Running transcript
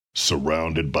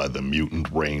Surrounded by the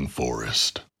Mutant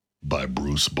Rainforest by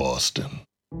Bruce Boston.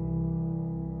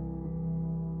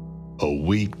 A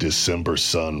weak December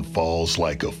sun falls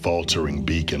like a faltering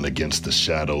beacon against the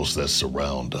shadows that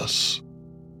surround us.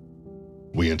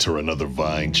 We enter another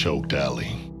vine-choked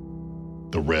alley.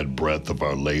 The red breath of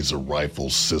our laser rifle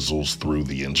sizzles through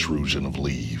the intrusion of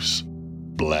leaves,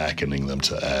 blackening them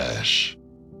to ash.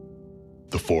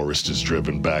 The forest is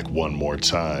driven back one more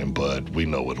time, but we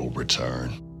know it'll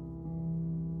return.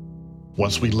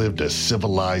 Once we lived as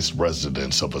civilized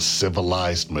residents of a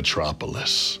civilized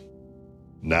metropolis.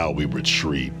 Now we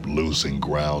retreat, losing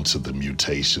ground to the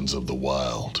mutations of the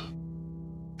wild.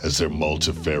 As their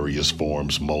multifarious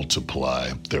forms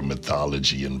multiply, their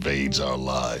mythology invades our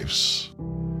lives.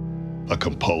 A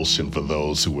compulsion for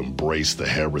those who embrace the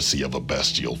heresy of a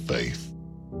bestial faith.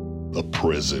 A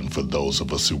prison for those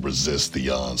of us who resist the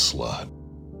onslaught.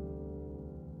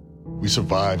 We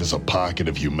survive as a pocket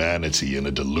of humanity in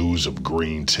a deluge of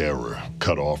green terror,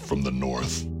 cut off from the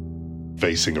north,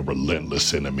 facing a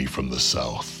relentless enemy from the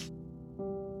south.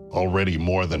 Already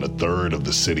more than a third of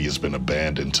the city has been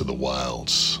abandoned to the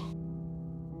wilds.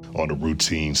 On a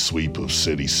routine sweep of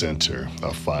city center,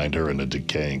 I find her in a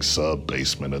decaying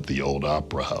sub-basement at the old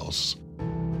opera house,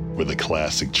 where the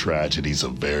classic tragedies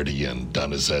of Verdi and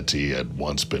Donizetti had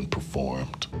once been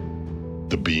performed.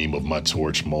 The beam of my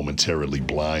torch momentarily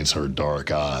blinds her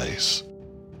dark eyes,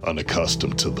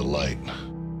 unaccustomed to the light.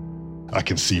 I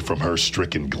can see from her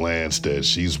stricken glance that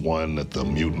she's one that the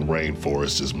mutant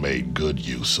rainforest has made good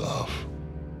use of.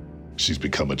 She's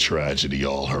become a tragedy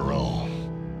all her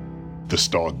own. The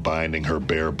stalk binding her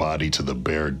bare body to the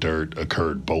bare dirt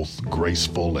occurred both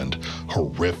graceful and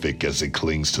horrific as it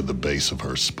clings to the base of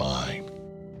her spine.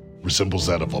 Resembles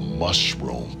that of a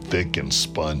mushroom, thick and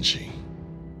spongy.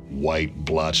 White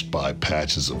blotched by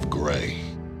patches of gray,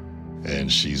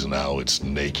 and she's now its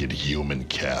naked human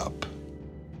cap.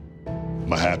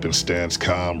 My happenstance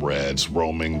comrades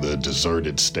roaming the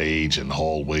deserted stage and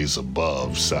hallways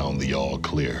above sound the all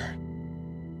clear.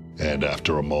 And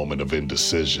after a moment of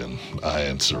indecision, I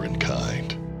answer in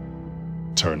kind,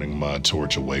 turning my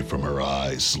torch away from her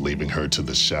eyes, leaving her to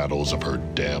the shadows of her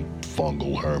damp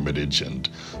fungal hermitage and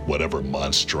whatever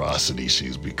monstrosity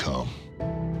she's become.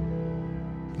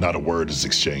 Not a word is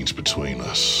exchanged between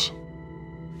us.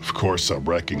 Of course, I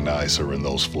recognize her in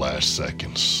those flash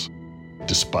seconds,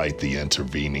 despite the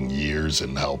intervening years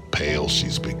and how pale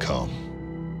she's become.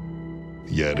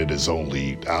 Yet it is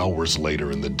only hours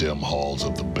later in the dim halls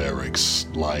of the barracks,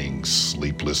 lying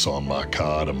sleepless on my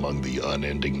cot among the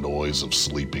unending noise of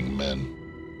sleeping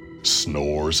men,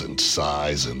 snores and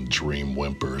sighs and dream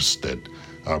whimpers, that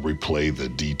I replay the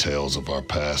details of our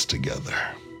past together.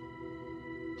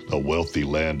 A wealthy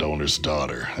landowner's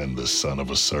daughter and the son of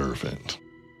a servant.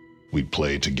 We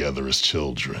played together as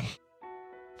children.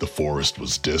 The forest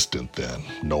was distant then,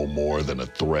 no more than a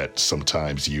threat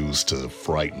sometimes used to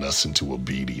frighten us into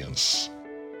obedience.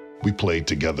 We played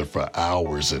together for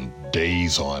hours and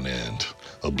days on end,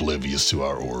 oblivious to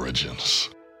our origins,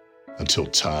 until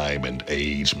time and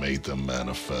age made them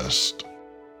manifest,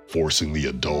 forcing the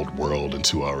adult world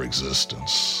into our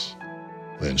existence.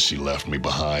 Then she left me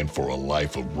behind for a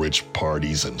life of rich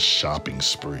parties and shopping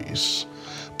sprees,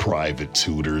 private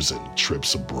tutors and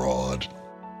trips abroad.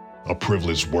 A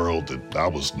privileged world that I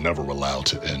was never allowed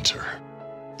to enter.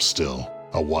 Still,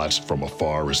 I watched from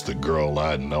afar as the girl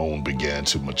I'd known began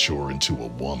to mature into a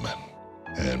woman.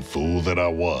 And fool that I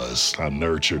was, I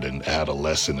nurtured an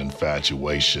adolescent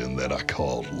infatuation that I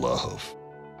called love.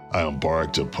 I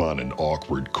embarked upon an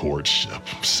awkward courtship,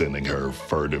 sending her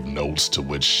furtive notes to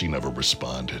which she never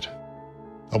responded.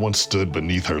 I once stood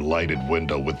beneath her lighted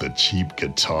window with a cheap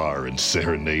guitar and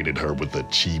serenaded her with a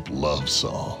cheap love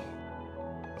song.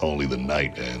 Only the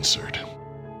night answered,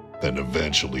 and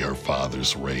eventually her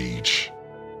father's rage.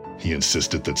 He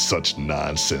insisted that such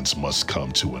nonsense must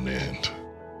come to an end.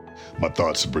 My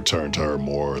thoughts had returned to her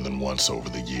more than once over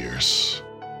the years,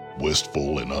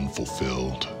 wistful and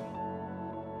unfulfilled.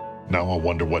 Now I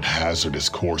wonder what hazardous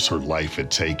course her life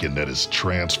had taken that has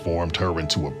transformed her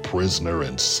into a prisoner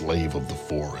and slave of the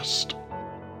forest.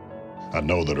 I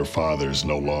know that her father is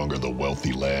no longer the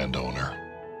wealthy landowner,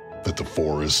 that the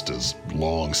forest has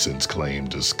long since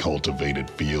claimed his cultivated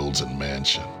fields and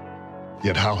mansion.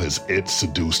 Yet how has it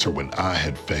seduced her when I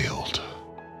had failed?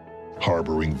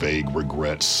 Harboring vague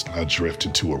regrets, I drift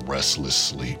into a restless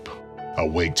sleep. I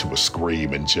wake to a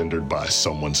scream engendered by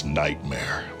someone's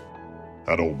nightmare.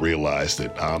 I don't realize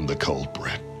that I'm the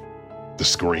culprit, the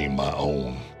scream my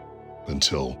own,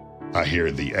 until I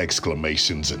hear the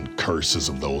exclamations and curses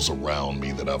of those around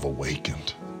me that I've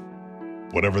awakened.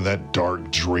 Whatever that dark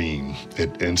dream,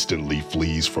 it instantly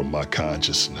flees from my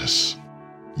consciousness.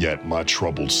 Yet my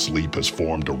troubled sleep has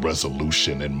formed a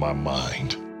resolution in my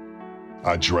mind.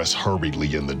 I dress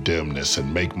hurriedly in the dimness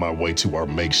and make my way to our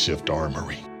makeshift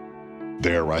armory.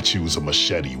 There I choose a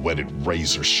machete whetted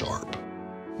razor sharp.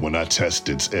 When I test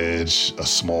its edge, a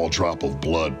small drop of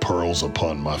blood purls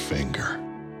upon my finger.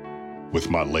 With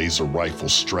my laser rifle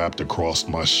strapped across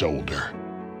my shoulder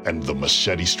and the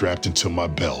machete strapped into my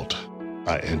belt,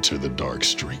 I enter the dark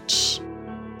streets.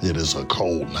 It is a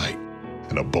cold night,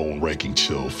 and a bone-raking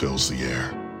chill fills the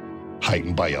air,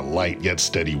 heightened by a light yet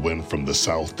steady wind from the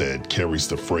south that carries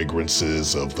the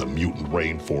fragrances of the mutant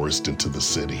rainforest into the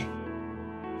city.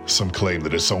 Some claim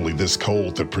that it's only this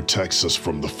cold that protects us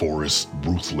from the forest's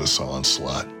ruthless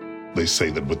onslaught. They say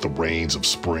that with the rains of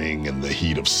spring and the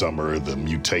heat of summer, the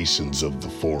mutations of the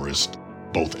forest,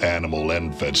 both animal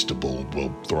and vegetable,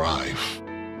 will thrive.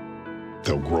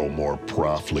 They'll grow more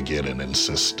profligate and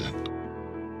insistent,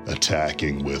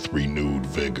 attacking with renewed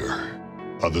vigor.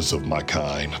 Others of my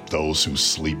kind, those who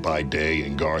sleep by day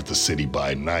and guard the city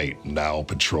by night, now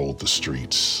patrol the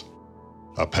streets.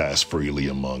 I pass freely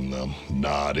among them,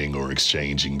 nodding or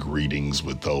exchanging greetings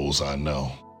with those I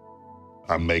know.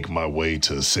 I make my way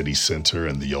to the city center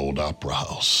and the old opera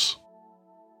house.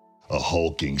 A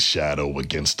hulking shadow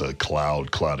against a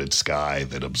cloud-clouded sky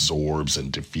that absorbs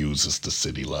and diffuses the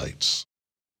city lights.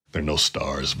 There are no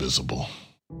stars visible.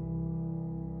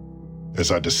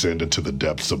 As I descend into the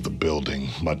depths of the building,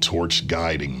 my torch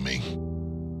guiding me,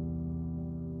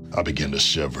 I begin to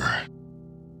shiver.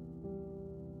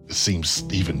 It seems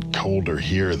even colder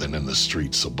here than in the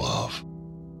streets above.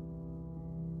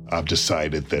 I've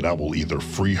decided that I will either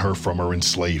free her from her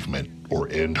enslavement or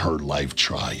end her life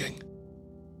trying.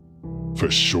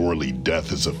 For surely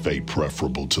death is a fate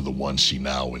preferable to the one she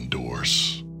now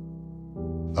endures.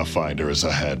 I find her as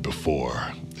I had before,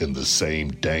 in the same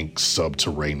dank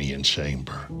subterranean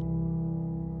chamber.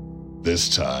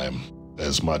 This time,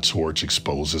 as my torch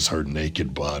exposes her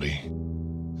naked body,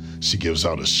 she gives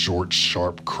out a short,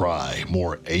 sharp cry,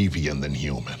 more avian than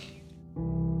human.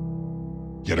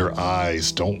 Yet her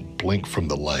eyes don't blink from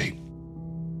the light.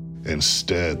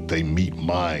 Instead, they meet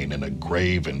mine in a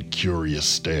grave and curious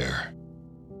stare.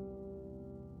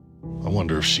 I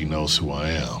wonder if she knows who I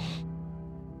am,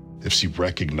 if she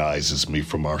recognizes me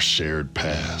from our shared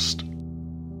past.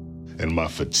 In my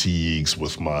fatigues,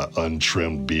 with my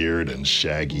untrimmed beard and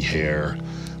shaggy hair,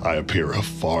 I appear a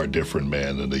far different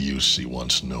man than the youth she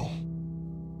once knew.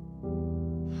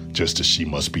 Just as she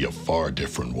must be a far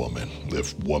different woman,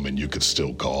 if woman you could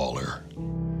still call her.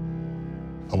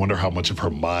 I wonder how much of her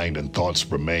mind and thoughts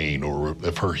remain, or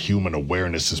if her human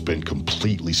awareness has been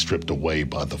completely stripped away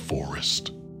by the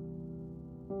forest.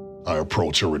 I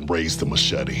approach her and raise the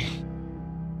machete.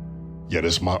 Yet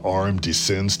as my arm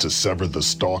descends to sever the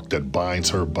stalk that binds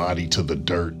her body to the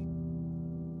dirt,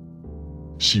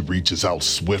 she reaches out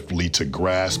swiftly to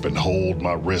grasp and hold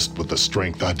my wrist with a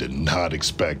strength I did not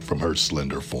expect from her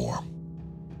slender form.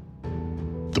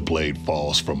 The blade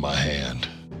falls from my hand.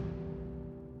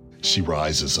 She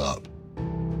rises up,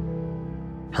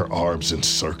 her arms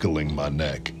encircling my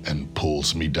neck, and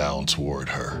pulls me down toward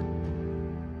her.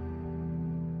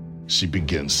 She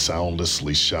begins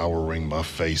soundlessly showering my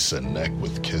face and neck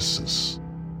with kisses.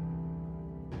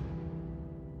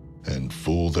 And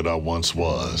fool that I once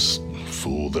was,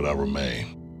 fool that I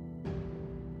remain,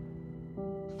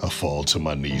 I fall to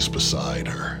my knees beside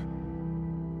her,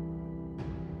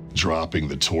 dropping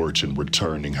the torch and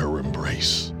returning her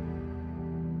embrace.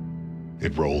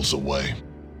 It rolls away,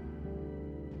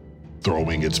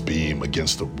 throwing its beam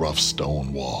against the rough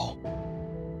stone wall,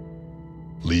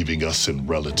 leaving us in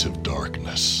relative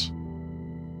darkness.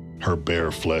 Her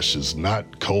bare flesh is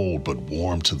not cold but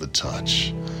warm to the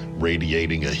touch,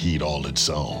 radiating a heat all its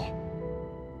own,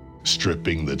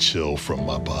 stripping the chill from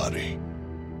my body.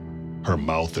 Her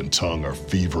mouth and tongue are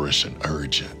feverish and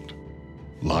urgent.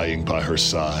 Lying by her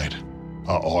side,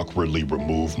 I awkwardly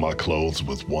remove my clothes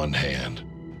with one hand,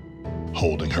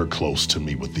 holding her close to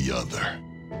me with the other.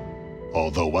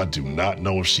 Although I do not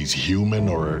know if she's human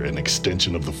or an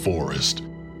extension of the forest,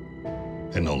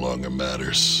 it no longer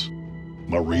matters.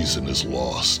 My reason is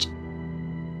lost.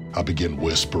 I begin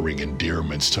whispering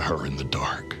endearments to her in the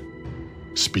dark,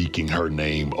 speaking her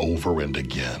name over and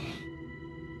again.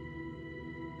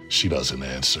 She doesn't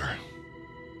answer.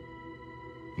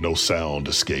 No sound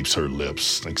escapes her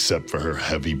lips except for her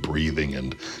heavy breathing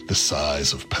and the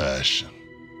sighs of passion.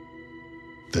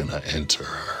 Then I enter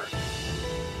her.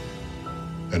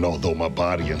 And although my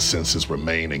body and senses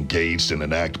remain engaged in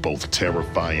an act both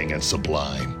terrifying and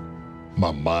sublime,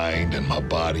 my mind and my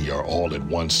body are all at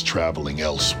once traveling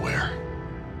elsewhere,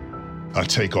 I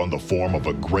take on the form of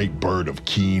a great bird of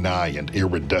keen eye and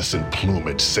iridescent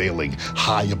plumage sailing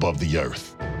high above the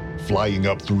earth, flying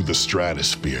up through the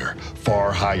stratosphere,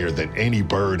 far higher than any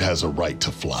bird has a right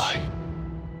to fly.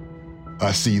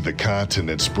 I see the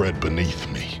continent spread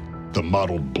beneath me, the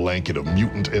mottled blanket of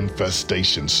mutant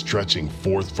infestation stretching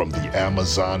forth from the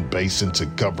Amazon basin to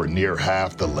cover near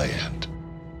half the land,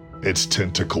 its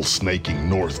tentacles snaking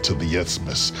north to the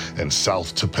Isthmus and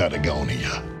south to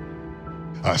Patagonia.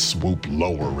 I swoop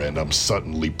lower and am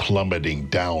suddenly plummeting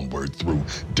downward through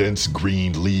dense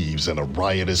green leaves and a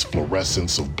riotous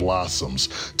fluorescence of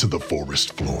blossoms to the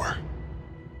forest floor.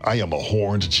 I am a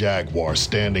horned jaguar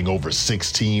standing over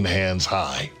 16 hands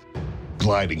high,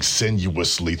 gliding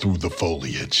sinuously through the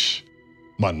foliage.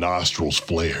 My nostrils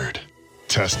flared,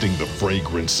 testing the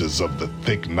fragrances of the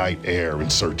thick night air in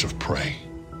search of prey.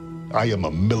 I am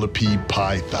a millipede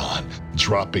python,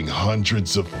 dropping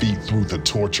hundreds of feet through the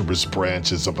tortuous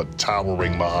branches of a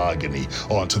towering mahogany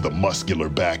onto the muscular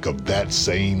back of that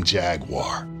same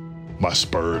jaguar. My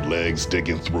spurred legs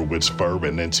digging through its fur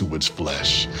and into its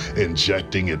flesh,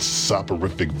 injecting its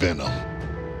soporific venom.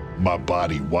 My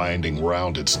body winding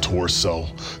round its torso,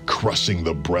 crushing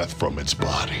the breath from its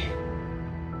body.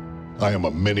 I am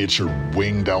a miniature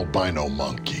winged albino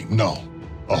monkey. No,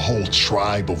 a whole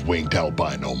tribe of winged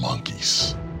albino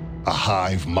monkeys. A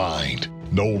hive mind,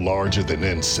 no larger than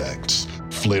insects,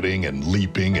 flitting and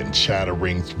leaping and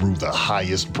chattering through the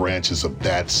highest branches of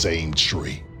that same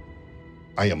tree.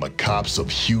 I am a copse of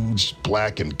huge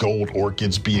black and gold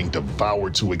orchids being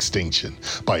devoured to extinction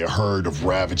by a herd of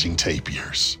ravaging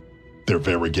tapirs, their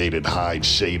variegated hides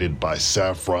shaded by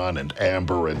saffron and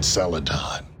amber and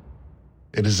celadon.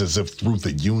 It is as if through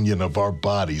the union of our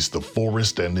bodies, the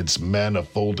forest and its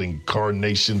manifold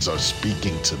incarnations are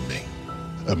speaking to me,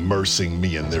 immersing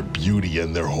me in their beauty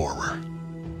and their horror.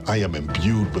 I am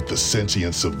imbued with the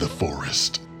sentience of the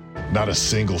forest. Not a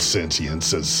single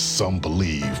sentience, as some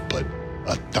believe, but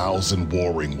 1,000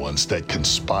 warring ones that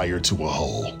conspire to a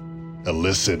whole,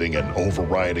 eliciting an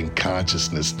overriding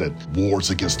consciousness that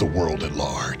wars against the world at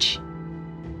large.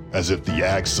 As if the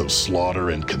acts of slaughter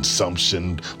and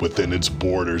consumption within its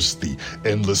borders, the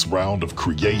endless round of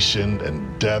creation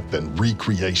and death and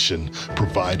recreation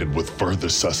provided with further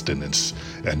sustenance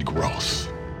and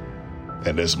growth.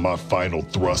 And as my final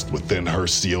thrust within her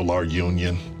seal our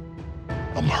union,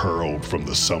 I'm hurled from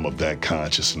the sum of that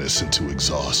consciousness into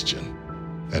exhaustion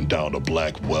and down a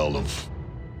black well of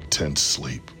tense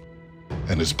sleep,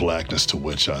 and its blackness to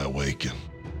which I awaken.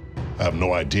 I have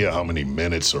no idea how many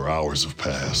minutes or hours have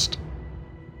passed.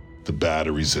 The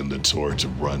batteries in the torch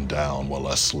have run down while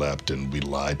I slept, and we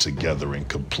lied together in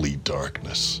complete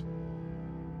darkness.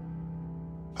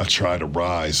 I try to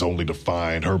rise only to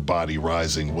find her body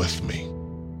rising with me,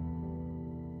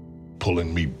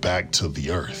 pulling me back to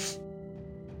the earth.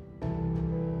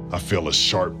 I feel a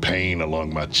sharp pain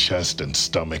along my chest and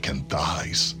stomach and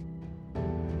thighs.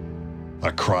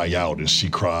 I cry out and she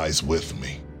cries with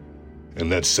me, in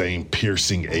that same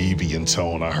piercing avian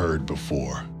tone I heard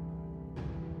before.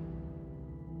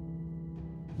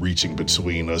 Reaching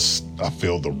between us, I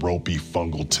feel the ropey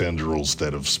fungal tendrils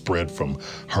that have spread from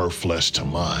her flesh to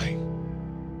mine.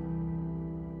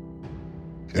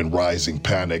 In rising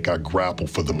panic, I grapple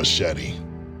for the machete.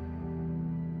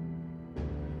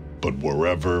 But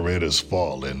wherever it has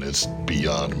fallen, it's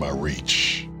beyond my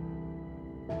reach.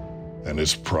 And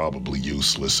it's probably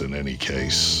useless in any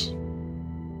case.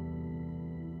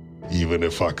 Even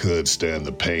if I could stand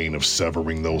the pain of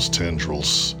severing those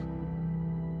tendrils,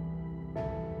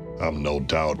 I'm no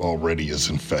doubt already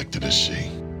as infected as she.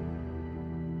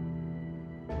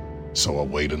 So I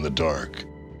wait in the dark,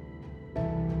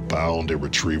 bound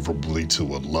irretrievably to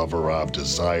a lover I've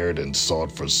desired and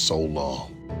sought for so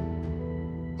long.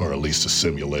 Or at least a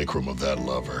simulacrum of that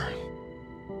lover.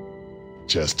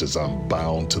 Just as I'm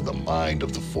bound to the mind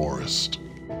of the forest.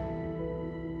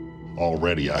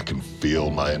 Already I can feel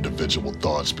my individual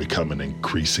thoughts becoming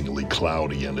increasingly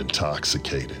cloudy and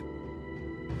intoxicated.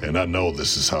 And I know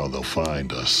this is how they'll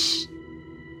find us,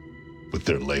 with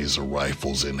their laser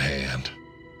rifles in hand.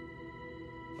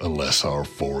 Unless our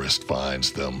forest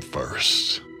finds them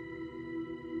first.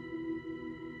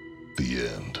 The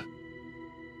end.